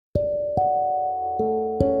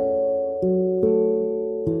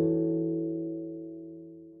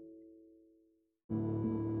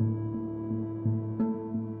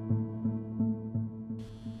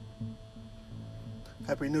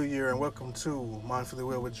New Year, and welcome to Mindfully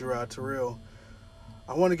Well with Gerard Terrell.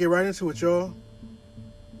 I want to get right into it, y'all.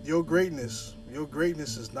 Your greatness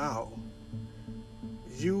is now.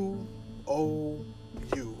 You owe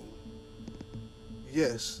you.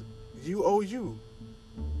 Yes, you owe you.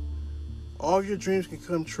 All of your dreams can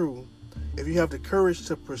come true if you have the courage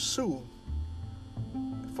to pursue,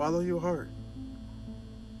 follow your heart,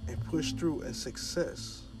 and push through, and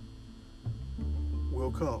success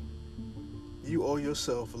will come. You owe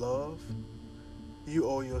yourself love. You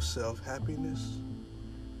owe yourself happiness.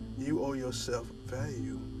 You owe yourself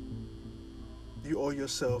value. You owe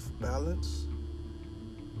yourself balance.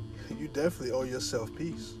 You definitely owe yourself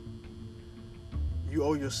peace. You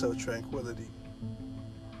owe yourself tranquility.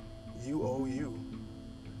 You owe you.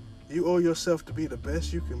 You owe yourself to be the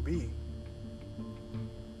best you can be.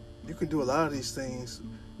 You can do a lot of these things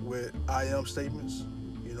with I am statements.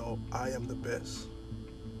 I am the best.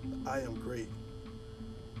 I am great.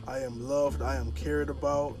 I am loved. I am cared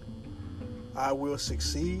about. I will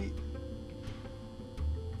succeed.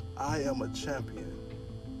 I am a champion.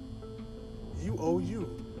 You owe you.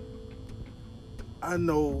 I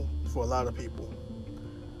know for a lot of people,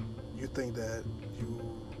 you think that you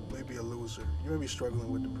may be a loser. You may be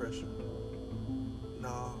struggling with depression.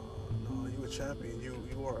 No, you a champion.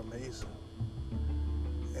 You are amazing.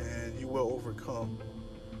 And you will overcome.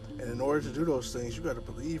 And in order to do those things, you got to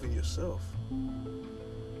believe in yourself.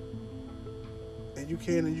 And you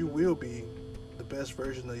can and you will be the best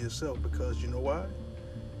version of yourself, because you know why?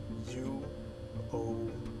 You owe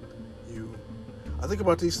you. I think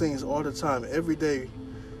about these things all the time, every day,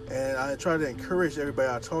 and I try to encourage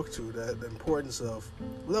everybody I talk to that the importance of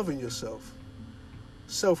loving yourself,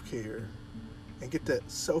 self-care, and get that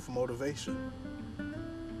self-motivation.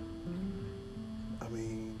 I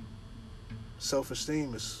mean,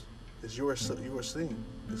 self-esteem is your esteem.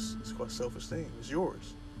 It's called self-esteem. It's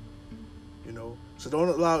yours. So don't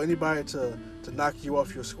allow anybody to knock you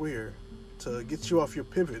off your square, to get you off your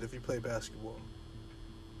pivot if you play basketball.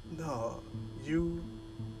 No, you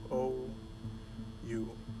owe you.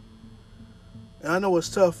 And I know it's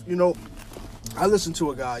tough. I listened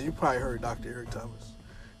to a guy, you probably heard Dr. Eric Thomas.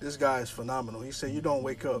 This guy is phenomenal. He said, don't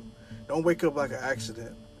wake up like an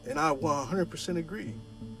accident. And I 100% agree.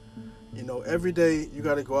 Every day you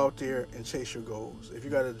got to go out there and chase your goals. If you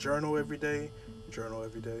got to journal every day, journal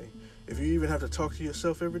every day. If you even have to talk to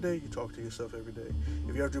yourself every day, you talk to yourself every day.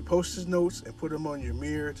 If you have to post-it notes and put them on your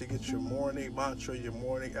mirror to get your morning mantra, your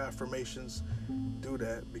morning affirmations, do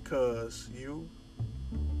that, because you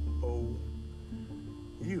owe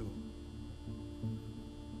you.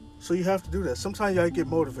 So you have to do that. Sometimes you got to get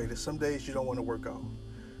motivated. Some days you don't want to work out.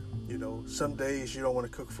 Some days you don't want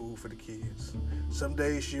to cook food for the kids. Some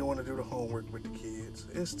days you don't want to do the homework with the kids.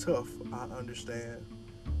 It's tough. I understand.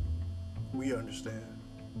 We understand.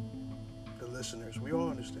 The listeners, we all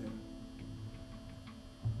understand.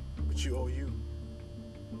 But you owe you.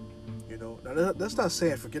 Now that's not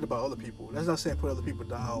saying forget about other people. That's not saying put other people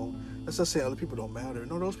down. That's not saying other people don't matter.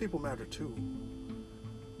 No, those people matter too.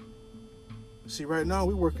 See, right now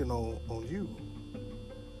we're working on you.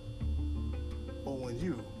 On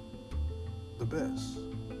you. The best.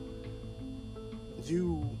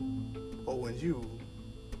 You owing you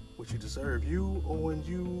what you deserve. You owing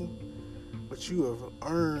you what you have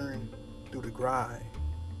earned through the grind.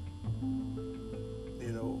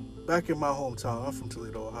 Back in my hometown, I'm from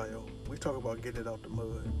Toledo, Ohio. We talk about getting it out the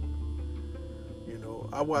mud.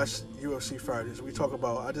 I watch UFC fighters.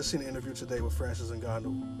 I just seen an interview today with Francis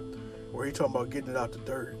Ngannou, where he talking about getting it out the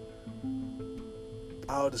dirt,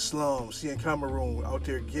 out of the slums. See, in Cameroon, out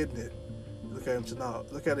there getting it. Look at him now.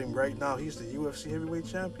 Look at him right now. He's the UFC heavyweight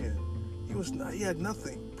champion. He had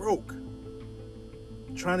nothing, broke,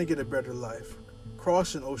 trying to get a better life,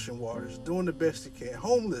 crossing ocean waters, doing the best he can,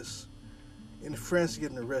 homeless, in France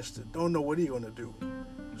getting arrested, don't know what he's gonna do.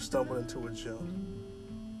 Stumbled into a gym,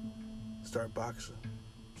 start boxing,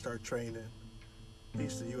 start training.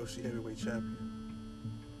 He's the UFC heavyweight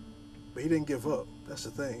champion. But he didn't give up. That's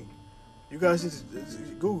the thing. You guys need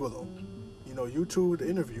to Google him. YouTube, the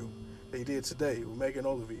interview they did today with Megan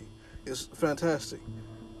Olivier. It's fantastic.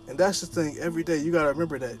 And that's the thing. Every day you got to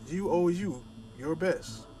remember that you owe you your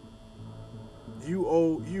best. You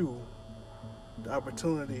owe you the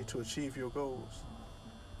opportunity to achieve your goals.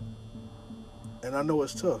 And I know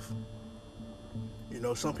it's tough.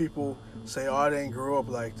 Some people say, I didn't grow up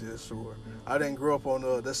like this, or I didn't grow up on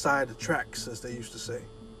the side of the tracks, as they used to say.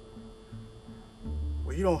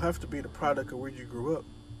 Well, you don't have to be the product of where you grew up.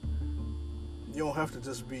 You don't have to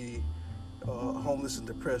just be homeless and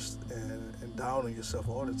depressed and down on yourself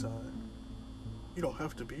all the time. You don't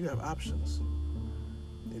have to be. You have options.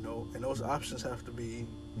 And those options have to be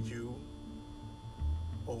you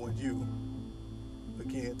or you,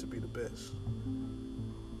 again, to be the best.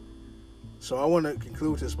 So I want to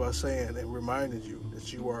conclude this by saying and reminding you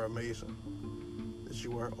that you are amazing, that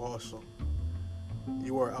you are awesome,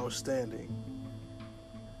 you are outstanding,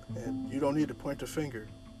 and you don't need to point the finger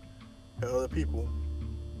at other people.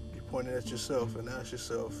 You point it at yourself and ask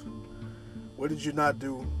yourself, what did you not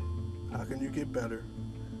do? How can you get better?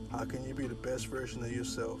 How can you be the best version of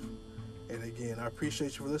yourself? And again, I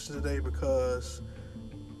appreciate you for listening today, because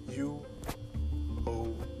you